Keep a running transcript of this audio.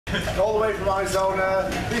All the way from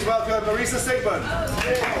Arizona, please welcome Marisa Sigmond.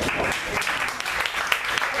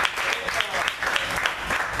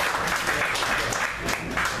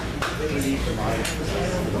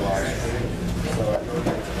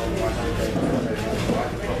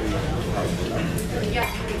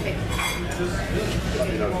 Yeah, okay.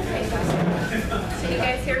 Can you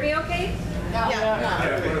guys hear me okay?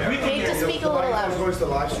 Yeah. We need to speak a little louder. Going to the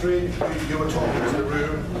live stream. You were talking to the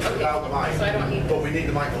room without the mic. So I don't need but we need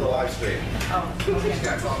the mic for the live stream. Oh, okay.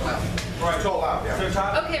 Yeah, talk loud. Right. Talk loud, yeah. So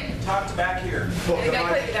talk to back here. But the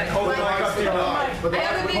mic, hold the mic up to your mouth. I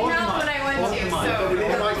have a big mouth when I went to, so. We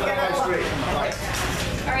need the mic for the live stream. Right.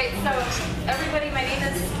 All right, so everybody, my name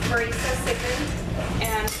is Marisa Sigmond,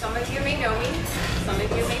 and some of you may know me, some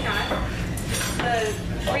of you may not.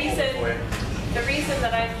 The reason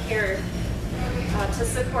that I'm here to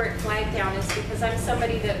support Flag Down is because I'm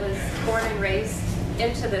somebody that was born and raised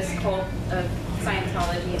into this cult of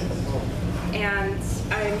Scientology. And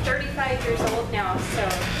I'm 35 years old now, so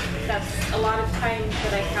that's a lot of time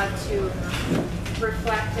that I've had to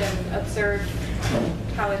reflect and observe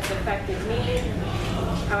how it's affected me,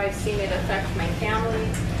 how I've seen it affect my family,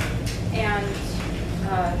 and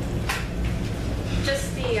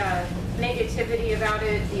just the negativity about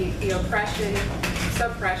it, the oppression,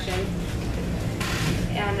 suppression.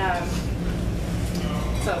 And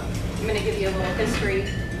so I'm going to give you a little history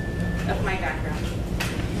of my background.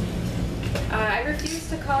 I refuse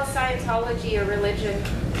to call Scientology a religion,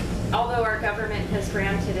 although our government has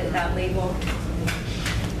granted it that label.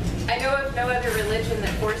 I know of no other religion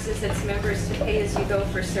that forces its members to pay as you go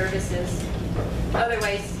for services.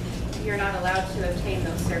 Otherwise, you're not allowed to obtain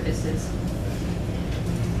those services.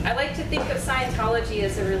 I like to think of Scientology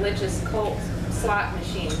as a religious cult slot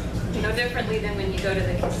machine, no differently than when you go to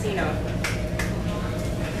the casino.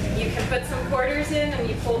 You can put some quarters in and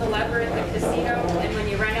you pull the lever at the casino, and when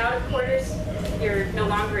you run out of quarters, you're no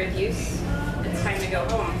longer of use. It's time to go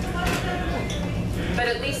home. But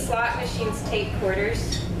at least slot machines take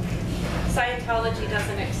quarters. Scientology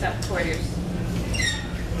doesn't accept quarters.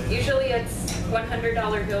 Usually it's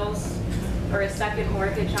 $100 bills or a second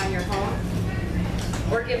mortgage on your home,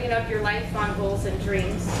 or giving up your life on goals and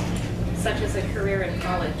dreams, such as a career in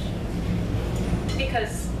college.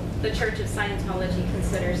 Because the Church of Scientology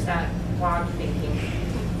considers that flawed thinking.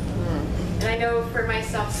 And I know for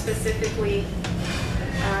myself specifically,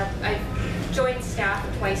 I've joined staff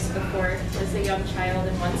twice before as a young child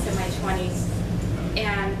and once in my 20s.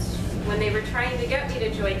 And when they were trying to get me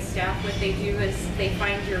to join staff, what they do is they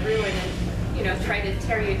find your ruin and, try to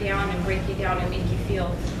tear you down and break you down and make you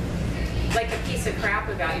feel like a piece of crap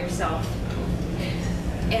about yourself.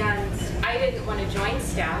 And I didn't want to join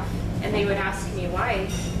staff, and they would ask me why.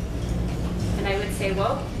 And I would say,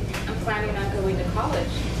 well, I'm planning on going to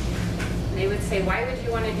college. And they would say, why would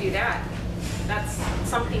you want to do that? That's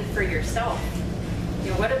something for yourself.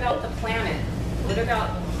 What about the planet? What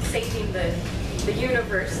about saving the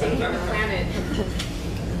universe, saving the planet?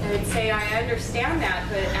 I would say, I understand that,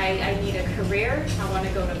 but I need a career. I want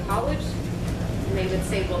to go to college. And they would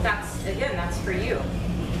say, well, that's for you.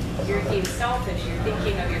 You're being selfish. You're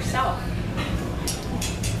thinking of yourself.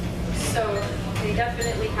 So they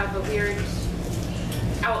definitely have a weird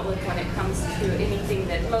outlook when it comes to anything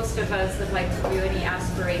that most of us would like to do, any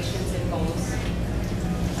aspirations and goals.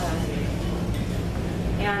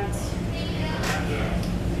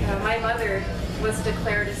 My mother was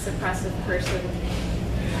declared a suppressive person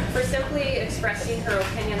for simply expressing her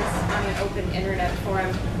opinions on an open internet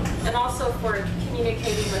forum, and also for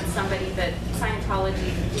communicating with somebody that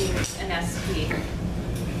Scientology deems an SP.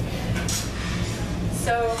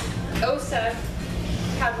 So OSA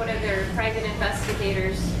had one of their private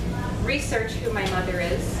investigators research who my mother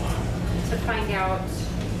is to find out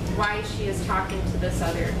why she is talking to this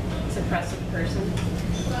other suppressive person.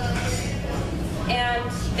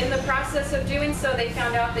 And in the process of doing so, they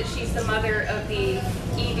found out that she's the mother of the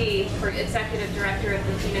ED, or executive director of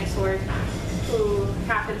the Phoenix Org, who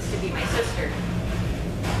happens to be my sister.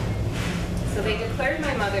 So they declared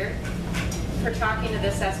my mother for talking to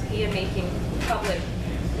this SP and making public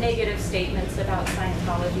negative statements about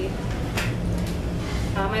Scientology.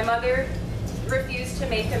 My mother refused to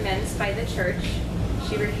make amends by the church.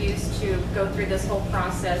 She refused to go through this whole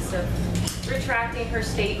process of retracting her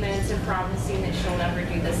statements and promising that she'll never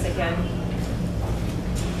do this again.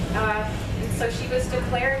 And so she was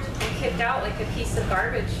declared and kicked out like a piece of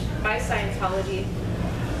garbage by Scientology.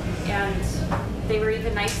 And they were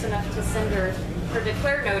even nice enough to send her her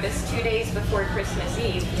declare notice 2 days before Christmas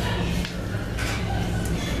Eve.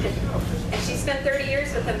 And she spent 30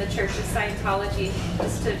 years within the Church of Scientology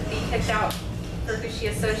just to be kicked out for who she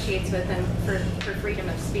associates with and for freedom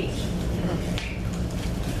of speech.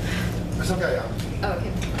 It's okay, Oh,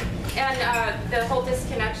 okay. And the whole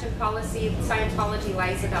disconnection policy, Scientology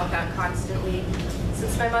lies about that constantly.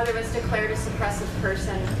 Since my mother was declared a suppressive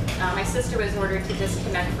person, my sister was ordered to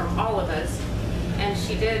disconnect from all of us. And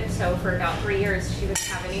she did so for about 3 years. She didn't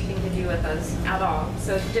have anything to do with us at all.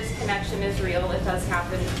 So disconnection is real. It does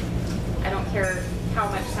happen. I don't care how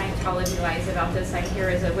much Scientology lies about this. I'm here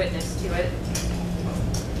as a witness to it.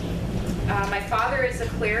 My father is a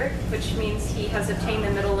clear, which means he has attained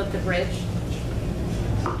the middle of the bridge.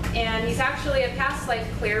 And he's actually a past life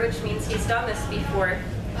clear, which means he's done this before.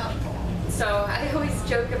 So I always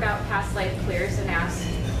joke about past life clears and ask,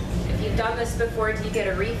 if you've done this before, do you get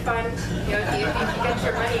a refund? You know, do you get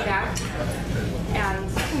your money back? And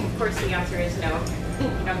of course the answer is no, you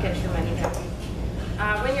don't get your money back.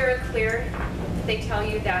 When you're a clear, they tell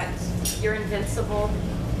you that you're invincible,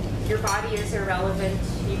 your body is irrelevant,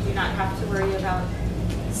 you do not have to worry about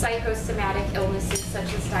psychosomatic illnesses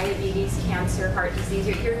such as diabetes, cancer, heart disease.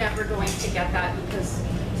 You're never going to get that because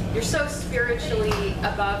you're so spiritually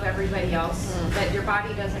above everybody else that your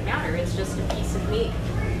body doesn't matter. It's just a piece of meat.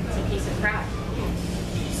 It's a piece of crap.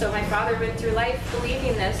 So my father went through life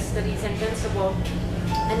believing this, that he's invincible.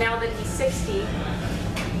 And now that he's 60, you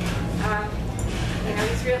know,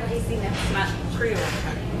 he's realizing that's not true.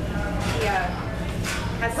 He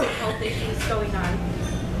has some health issues going on.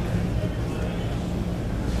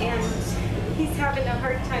 And he's having a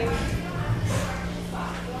hard time.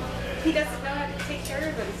 He doesn't know how to take care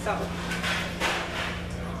of himself.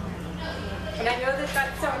 And I know that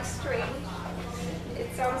that sounds strange.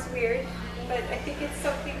 It sounds weird, but I think it's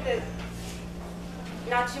something that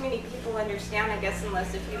not too many people understand, I guess,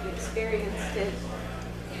 unless if you've experienced it.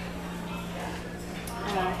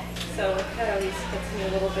 So that always gets me a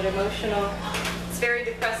little bit emotional. It's very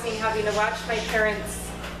depressing having to watch my parents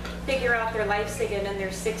figure out their lives again in their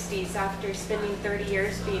 60s after spending 30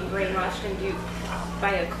 years being brainwashed and duped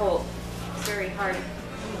by a cult. It's very hard.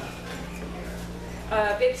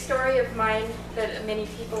 A big story of mine that many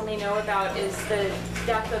people may know about is the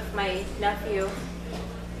death of my nephew.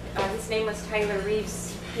 His name was Tyler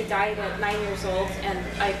Reeves. He died at 9 years old, and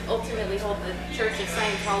I ultimately hold the Church of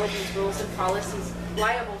Scientology's rules and policies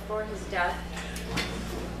liable for his death.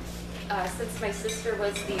 Since my sister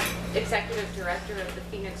was the executive director of the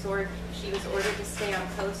Phoenix Org, she was ordered to stay on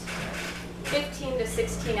post 15 to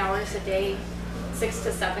 16 hours a day, 6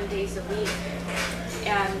 to 7 days a week.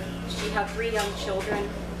 And she had 3 young children.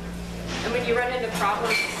 And when you run into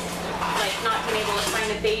problems, like not being able to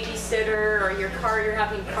find a babysitter, or you're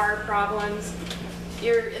having car problems,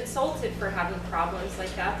 you're insulted for having problems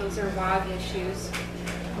like that. Those are WOG issues.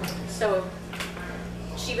 So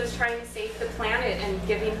she was trying to save the planet and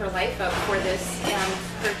giving her life up for this, and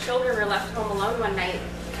her children were left home alone one night,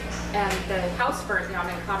 and the house burnt down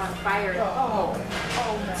and caught on fire. Oh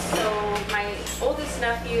no. So my oldest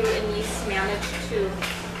nephew and niece managed to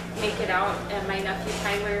make it out, and my nephew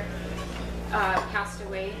Tyler passed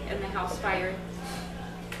away in the house fire.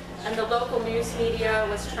 And the local news media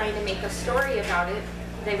was trying to make a story about it.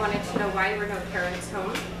 They wanted to know why were no parents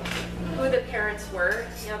home, who the parents were.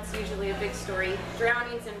 You know, it's usually a big story.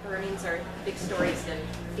 Drownings and burnings are big stories in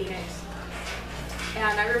Phoenix.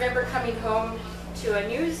 And I remember coming home to a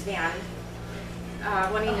news van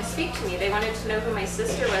wanting to speak to me. They wanted to know who my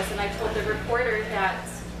sister was, and I told the reporter that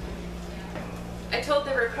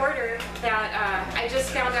I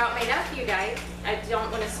just found out my nephew died. I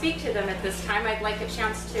don't want to speak to them at this time. I'd like a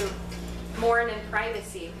chance to mourn in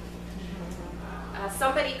privacy.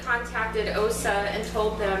 Somebody contacted OSA and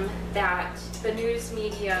told them that the news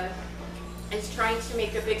media is trying to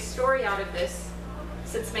make a big story out of this.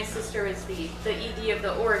 Since my sister is the ED of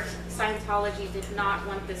the org, Scientology did not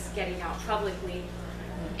want this getting out publicly.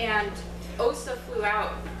 And OSA flew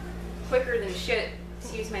out quicker than shit,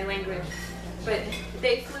 excuse my language, but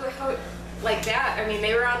they flew out like that. I mean,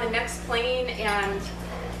 they were on the next plane, and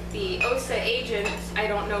the OSA agent, I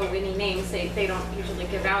don't know any names, they don't usually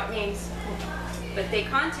give out names, but they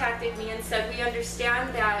contacted me and said, we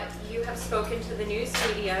understand that you have spoken to the news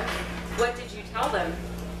media. What did you tell them?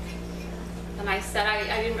 And I said,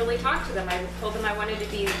 I didn't really talk to them. I told them I wanted to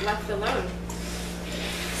be left alone.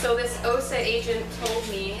 So this OSA agent told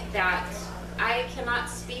me that I cannot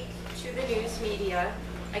speak to the news media.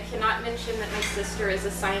 I cannot mention that my sister is a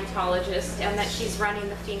Scientologist and that she's running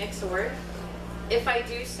the Phoenix Org. If I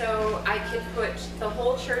do so, I could put the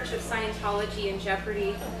whole Church of Scientology in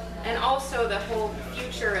jeopardy, and also the whole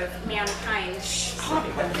future of mankind if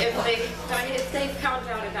they found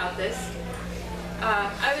out about this.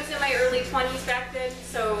 I was in my early 20s back then,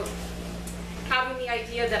 so having the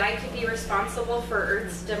idea that I could be responsible for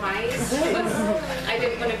Earth's demise, I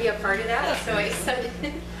didn't want to be a part of that, so I said,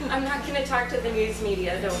 I'm not going to talk to the news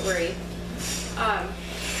media, don't worry.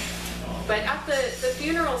 But at the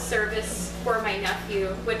funeral service for my nephew,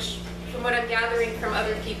 which from what I'm gathering from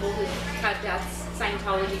other people who had deaths,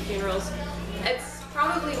 Scientology funerals, it's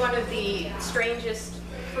probably one of the strangest,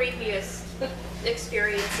 creepiest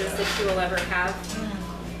experiences that you will ever have.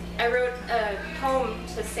 I wrote a poem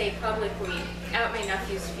to say publicly at my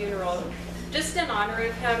nephew's funeral, just in honor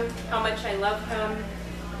of him, how much I love him,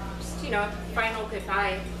 just, you know, final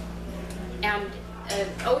goodbye. And an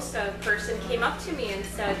OSA person came up to me and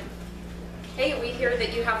said, hey, we hear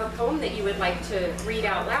that you have a poem that you would like to read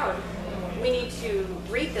out loud. We need to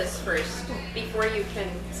read this first before you can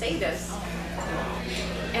say this.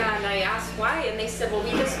 And I asked why, and they said, well,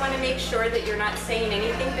 we just want to make sure that you're not saying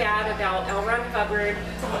anything bad about L. Ron Hubbard,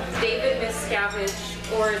 David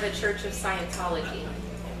Miscavige, or the Church of Scientology.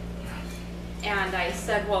 And I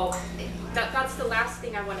said, well, that's the last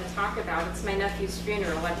thing I want to talk about. It's my nephew's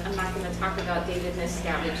funeral. I'm not going to talk about David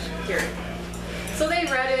Miscavige here. So they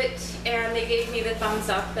read it, and they gave me the thumbs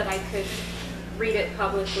up that I could read it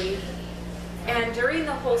publicly. And during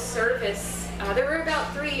the whole service, there were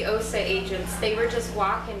about 3 OSA agents. They were just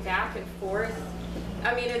walking back and forth.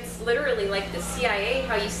 I mean, it's literally like the CIA,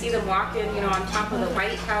 how you see them walking, you know, on top of the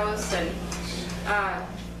White House and,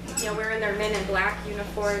 you know, wearing their men in black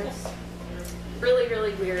uniforms. Really,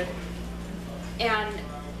 really weird. And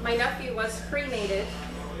my nephew was cremated,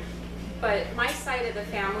 but my side of the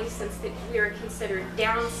family, since we were considered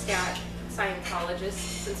downstat Scientologists,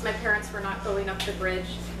 since my parents were not going up the bridge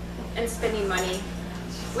and spending money,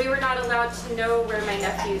 we were not allowed to know where my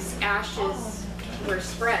nephew's ashes were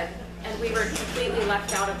spread, and we were completely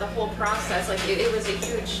left out of the whole process. Like, it was a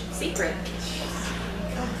huge secret.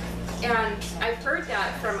 And I've heard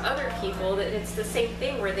that from other people, that it's the same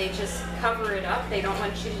thing where they just cover it up. They don't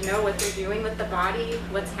want you to know what they're doing with the body,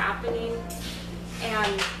 what's happening.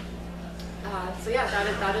 And so yeah,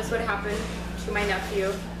 that is what happened to my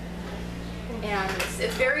nephew. And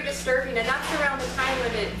it's very disturbing, and that's around the time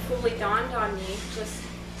when it fully dawned on me just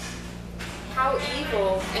how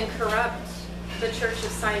evil and corrupt the Church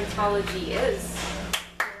of Scientology is.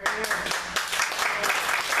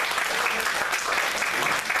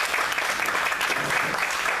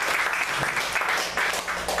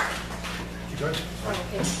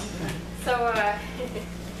 Okay. So,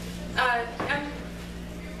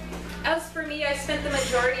 as for me, I spent the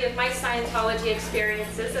majority of my Scientology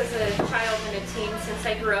experiences as a child and a teen, since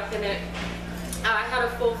I grew up in it. I had a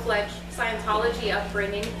full-fledged Scientology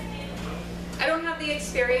upbringing. I don't have the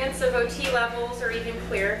experience of OT levels or even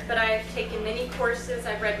clear, but I've taken many courses,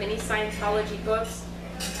 I've read many Scientology books,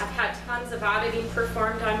 I've had tons of auditing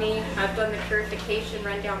performed on me, I've done the purification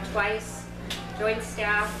rundown twice, joined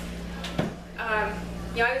staff.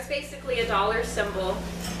 You know, I was basically a dollar symbol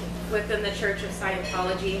within the Church of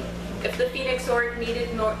Scientology. If the Phoenix Org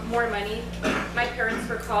needed more money, my parents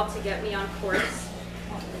were called to get me on course.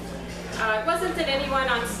 It wasn't that anyone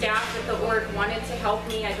on staff at the org wanted to help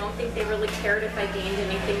me. I don't think they really cared if I gained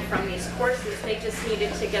anything from these courses. They just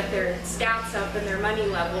needed to get their stats up and their money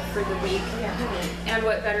level for the week. And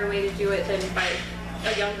what better way to do it than by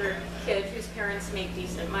a younger kid whose parents make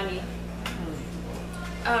decent money.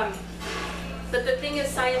 But the thing is,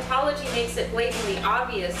 Scientology makes it blatantly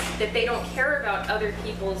obvious that they don't care about other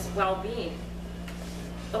people's well-being.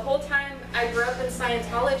 The whole time I grew up in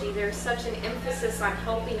Scientology, there's such an emphasis on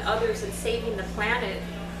helping others and saving the planet.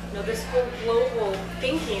 You know, this whole global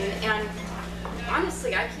thinking, and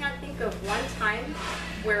honestly, I can't think of one time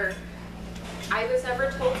where I was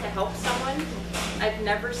ever told to help someone. I've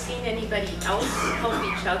never seen anybody else help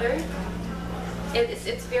each other.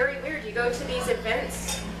 It's very weird. You go to these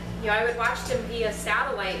events, you know, I would watch them via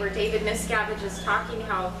satellite where David Miscavige is talking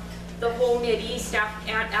how the whole Mideast,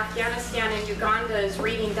 Afghanistan and Uganda is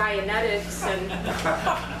reading Dianetics, and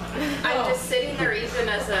I'm just sitting there even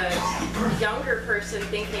as a younger person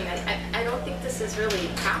thinking, I don't think this is really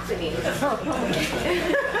happening.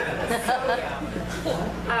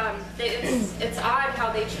 It's odd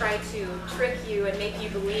how they try to trick you and make you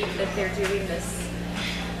believe that they're doing this,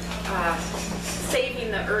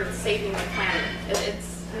 saving the earth, saving the planet. It's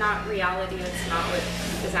not reality, it's not what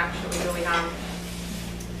is actually going on.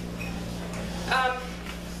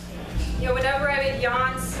 You know, whenever I would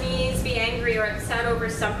yawn, sneeze, be angry, or upset over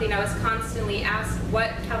something, I was constantly asked,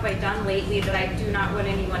 what have I done lately that I do not want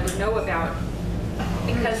anyone to know about?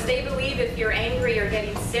 Because they believe if you're angry or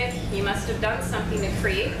getting sick, you must have done something to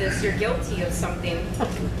create this. You're guilty of something.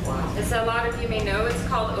 As a lot of you may know, it's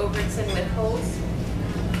called overts and withholds.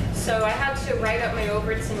 So I had to write up my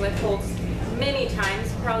overts and withholds many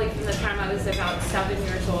times, probably from the time I was about 7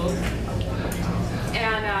 years old.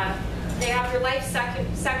 And they have your life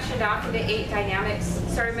sectioned off into 8 dynamics.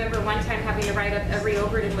 So I remember one time having to write up every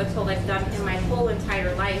overt and withhold I've done in my whole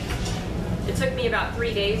entire life. It took me about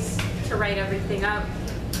 3 days to write everything up.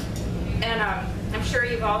 And I'm sure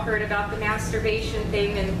you've all heard about the masturbation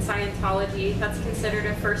thing in Scientology. That's considered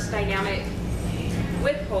a first dynamic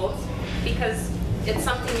withhold because it's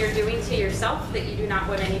something you're doing to yourself that you do not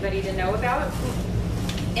want anybody to know about.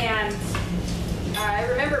 And I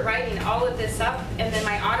remember writing all of this up, and then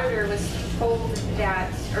my auditor was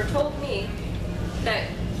told me that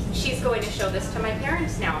she's going to show this to my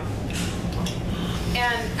parents now.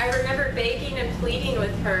 And I remember begging and pleading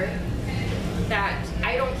with her that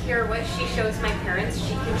I don't care what she shows my parents,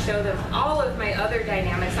 she can show them all of my other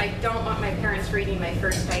dynamics. I don't want my parents reading my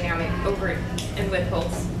first dynamic overt and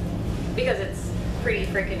withholds because it's pretty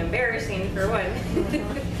freaking embarrassing for one.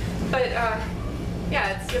 But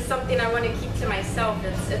yeah, it's just something I want to keep to myself.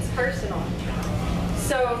 It's personal.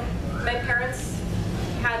 So my parents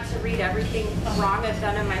had to read everything wrong I've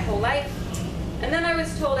done in my whole life. And then I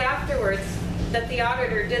was told afterwards that the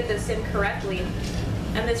auditor did this incorrectly,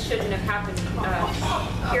 and this shouldn't have happened,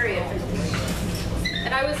 period.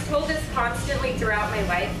 And I was told this constantly throughout my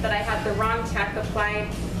life, that I had the wrong tech applied,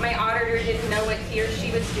 my auditor didn't know what he or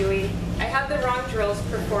she was doing, I had the wrong drills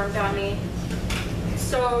performed on me.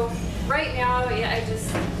 So right now, yeah, I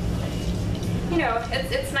just, you know,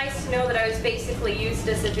 it's nice to know that I was basically used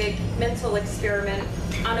as a big mental experiment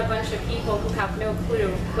on a bunch of people who have no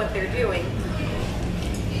clue what they're doing.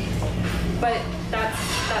 But that's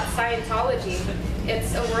Scientology.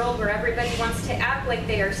 It's a world where everybody wants to act like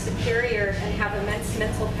they are superior and have immense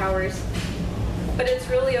mental powers. But it's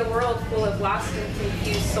really a world full of lost and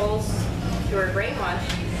confused souls who are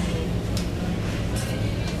brainwashed.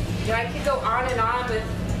 You know, I could go on and on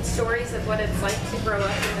with stories of what it's like to grow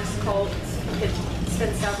up in this cult. We could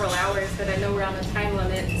spend several hours, but I know we're on a time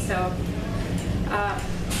limit, so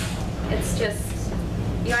it's just,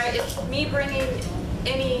 you know, it's me bringing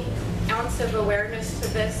any ounce of awareness to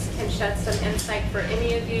this can shed some insight for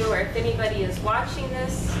any of you, or if anybody is watching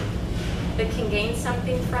this that can gain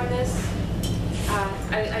something from this.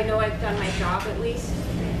 I know I've done my job at least.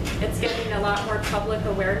 It's getting a lot more public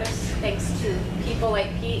awareness thanks to people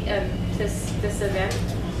like Pete and this event.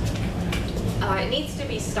 It needs to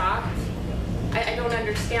be stopped. I don't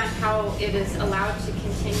understand how it is allowed to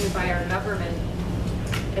continue by our government.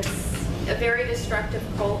 It's a very destructive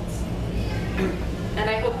cult. And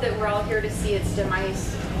I hope that we're all here to see its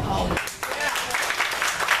demise.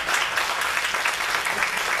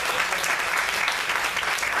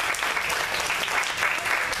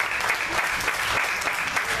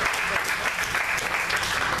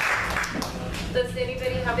 Does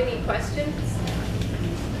anybody have any questions?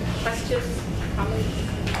 Questions?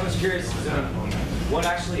 Comments? I was curious, what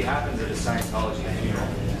actually happens at a Scientology funeral?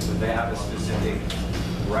 Do they have a specific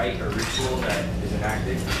rite or ritual that is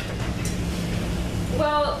enacted?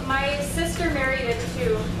 Well, my sister married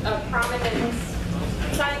into a prominent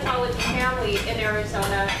Scientology family in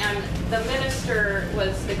Arizona, and the minister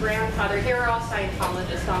was the grandfather. They were all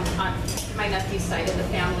Scientologists on my nephew's side of the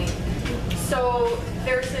family. So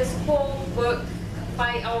there's this whole book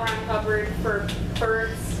by L. Ron Hubbard for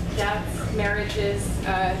births, deaths, marriages.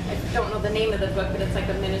 I don't know the name of the book, but it's like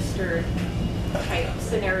a minister type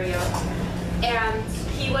scenario. And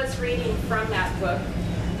he was reading from that book.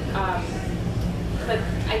 But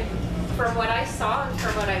from what I saw and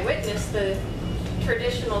from what I witnessed, the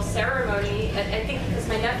traditional ceremony, I think because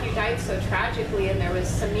my nephew died so tragically and there was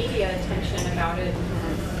some media attention about it,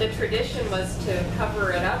 the tradition was to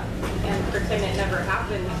cover it up and pretend it never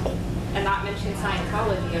happened and not mention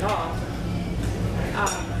Scientology at all.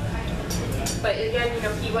 But again, you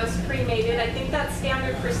know, he was cremated. I think that's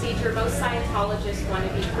standard procedure. Most Scientologists want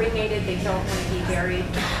to be cremated. They don't want to be buried,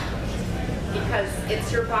 because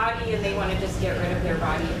it's your body and they want to just get rid of their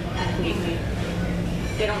body completely.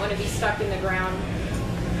 They don't want to be stuck in the ground.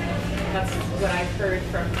 That's what I've heard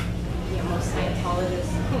from, you know, most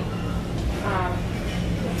Scientologists.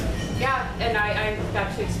 Yeah, and I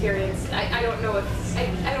got to experience, I don't know if,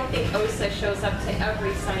 I don't think OSA shows up to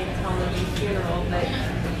every Scientology funeral, but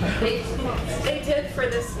they did for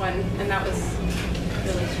this one, and that was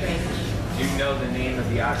really strange. Do you know the name of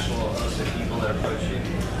the actual OSA people that approach you?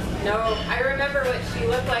 No, I remember what she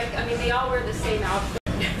looked like. I mean, they all wear the same outfit.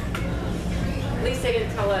 At least they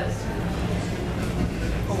didn't tell us.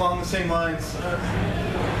 Along the same lines,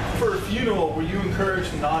 for a funeral, were you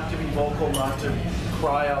encouraged not to be vocal, not to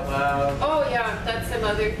cry out loud? Oh yeah, that's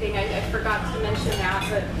another thing. I forgot to mention that,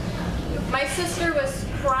 but My sister was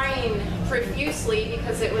crying profusely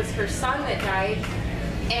because it was her son that died,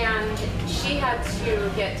 and she had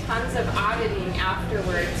to get tons of auditing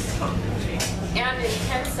afterwards and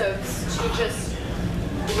intensives to just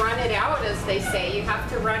run it out, as they say. You have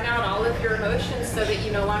to run out all of your emotions so that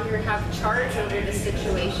you no longer have charge over the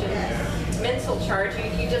situation, mental charge.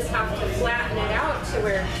 You just have to flatten it out to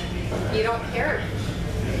where you don't care.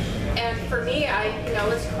 And for me, I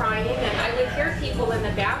was crying, and I would hear people in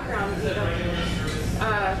the background,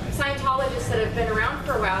 Scientologists that have been around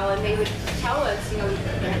for a while, and they would tell us,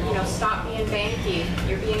 stop being banky.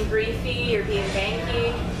 You're being griefy. You're being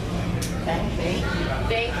banky.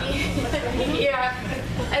 Banky. Yeah.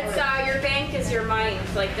 It's your bank is your mind.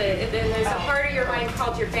 Like then there's a part of your mind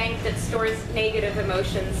called your bank that stores negative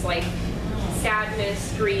emotions like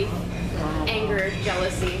sadness, grief, anger,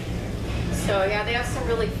 jealousy. So yeah, they have some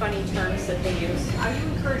really funny terms that they use. Are you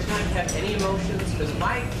encouraged not to have any emotions? Because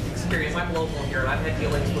my experience, I'm local here, and I've had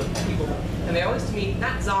dealings with people, and they always, to me,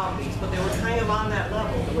 not zombies, but they were kind of on that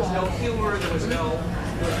level. There was no humor, it was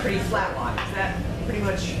pretty flatline. Is that pretty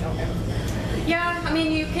much okay? Yeah, I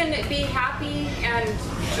mean, you can be happy and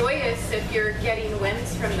joyous if you're getting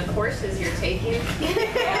wins from the courses you're taking.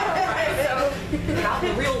 So, out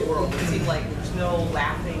in the real world, it seems like there's no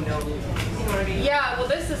laughing, no, you know what I mean? Yeah, well,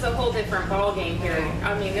 this is a whole different ballgame here.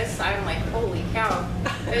 I mean, I'm like, holy cow.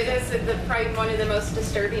 This is probably one of the most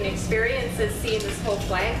disturbing experiences, seeing this whole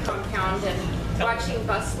flag compound and watching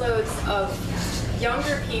busloads of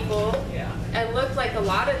younger people. Yeah. It looked like a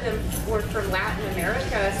lot of them were from Latin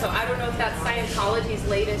America, so I don't know if that's Scientology's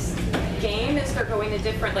latest game is they're going to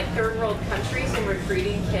different third world countries and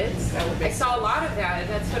recruiting kids. I saw a lot of that.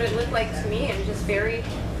 That's what it looked like to me, and just very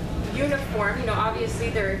uniform. Obviously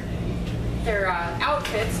their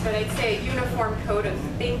outfits, but I'd say a uniform code of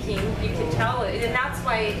thinking. You can tell it, and that's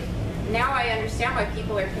why now I understand why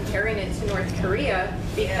people are comparing it to North Korea,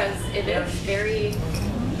 because it is very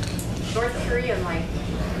North Korean-like.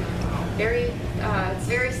 It's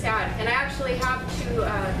very sad. And I actually have two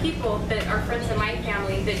people that are friends of my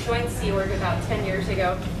family that joined Sea Org about 10 years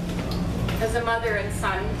ago as a mother and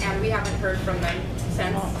son, and we haven't heard from them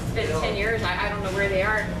since. It's been 10 years. I don't know where they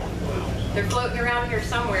are. They're floating around here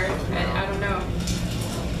somewhere. I don't know.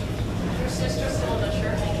 Your sister still in the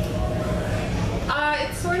church?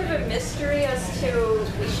 It's sort of a mystery as to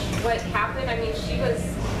what happened. I mean, she was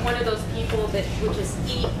one of those people that would just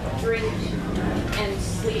eat, drink, and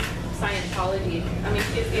sleep Scientology. I mean,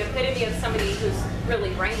 she's the epitome of somebody who's really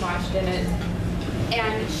brainwashed in it.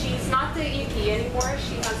 And she's not the EP anymore.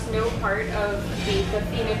 She has no part of the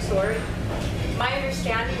Phoenix Org. My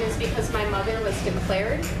understanding is because my mother was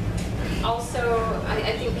declared. Also,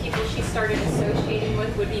 I think people she started associating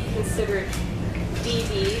with would be considered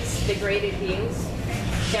DBs, degraded beings,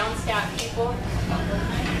 downstat people.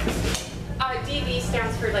 DB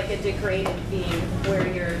stands for a degraded being, where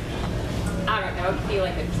you're, I don't know, it could be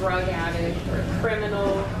like a drug addict or a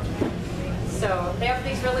criminal. So they have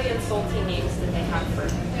these really insulting names that they have for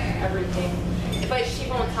everything. But she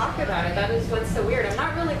won't talk about it. That is what's so weird. I'm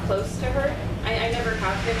not really close to her. I never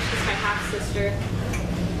have been. She's my half-sister.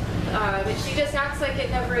 But she just acts like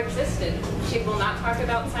it never existed. She will not talk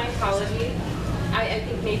about Scientology. I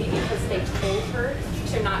think maybe because they told her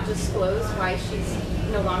to not disclose why she's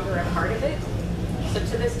no longer a part of it. So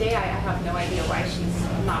to this day, I have no idea why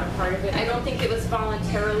she's not a part of it. I don't think it was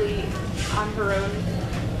voluntarily on her own.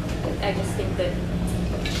 I just think that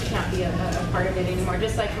she can't be a part of it anymore,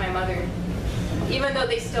 just like my mother. Even though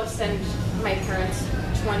they still send my parents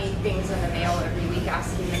 20 things in the mail every week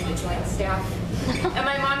asking them to join staff. And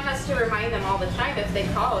my mom has to remind them all the time if they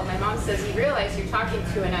call. And my mom says, you realize you're talking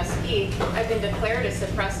to an SP. I've been declared a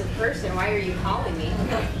suppressive person. Why are you calling me?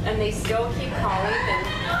 And they still keep calling, and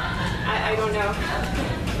I don't know.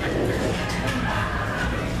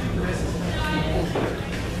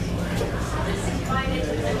 Invited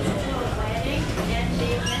to the wedding, and the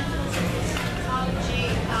event was at the Scientology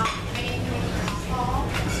main hall.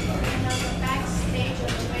 And on the backstage of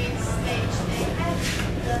the main stage, they had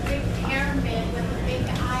the big pyramid with a big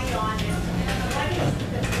eye on it. What is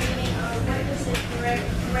the meaning, or what does it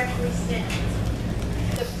represent?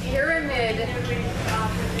 The pyramid,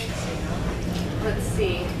 let's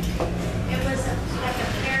see. It was like a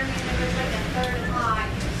pyramid, it was like a third eye.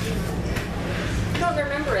 I don't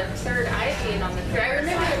remember a third eye being on the pyramid. I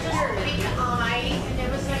remember a Just a pyramid. big eye, and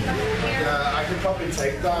it was like a pyramid. Yeah, I could probably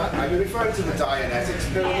take that. Are you referring to the Dianetics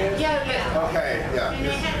pyramid? Yeah, but Okay, yeah. And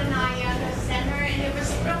they had an eye on the center, and it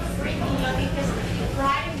was real freaky because the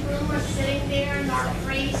bride and groom were sitting there, and our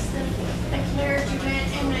priest and the clergyman,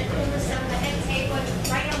 and it was on the head table, and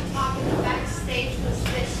right on top of the backstage was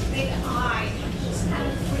this big eye. It was kind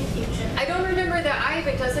of freaky to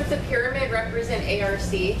pyramid represent ARC? I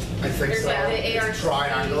think There's so. like the It's ARC.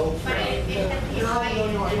 triangle. But it had the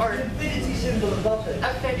eye. Or Infinity symbol above it.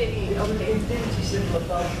 affinity, It's an okay. infinity symbol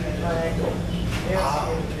above the triangle. Ah,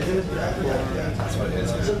 yeah, that's what it is.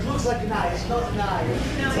 So it looks like an eye, it's not an eye.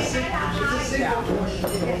 No, It's a it had a symbol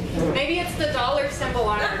for it. Maybe it's the dollar symbol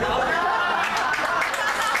on our dollar.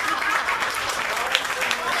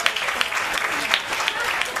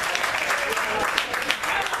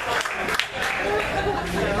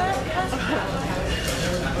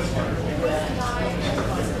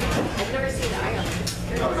 I've never seen the eye on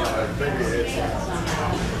it. Maybe it is.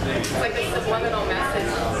 It's like a subliminal message.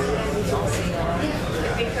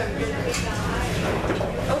 I think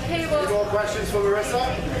okay, Any well, more questions for Marisa?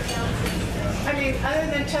 I mean, other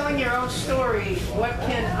than telling your own story, what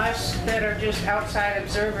can us that are just outside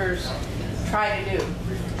observers try to do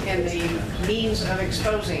in the means of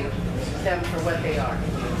exposing them for what they are?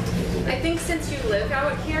 I think since you live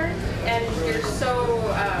out here and you're so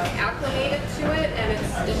acclimated to it and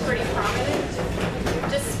it's pretty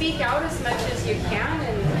prominent, just speak out as much as you can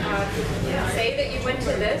and say that you went to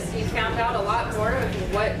this, you found out a lot more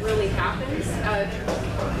of what really happens.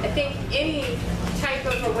 I think any type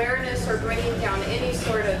of awareness or bringing down any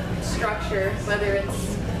sort of structure, whether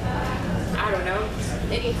it's, I don't know,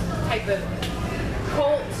 any type of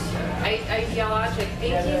cult, ideologic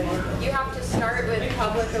thinking, you have to start with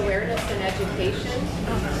public awareness and education.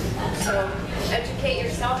 So educate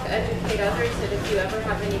yourself, educate others, and if you ever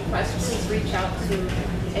have any questions, reach out to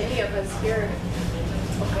any of us here.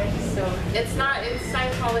 Okay. So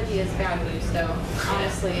Scientology is bad news though,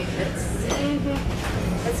 honestly.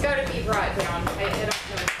 It's got to be brought down.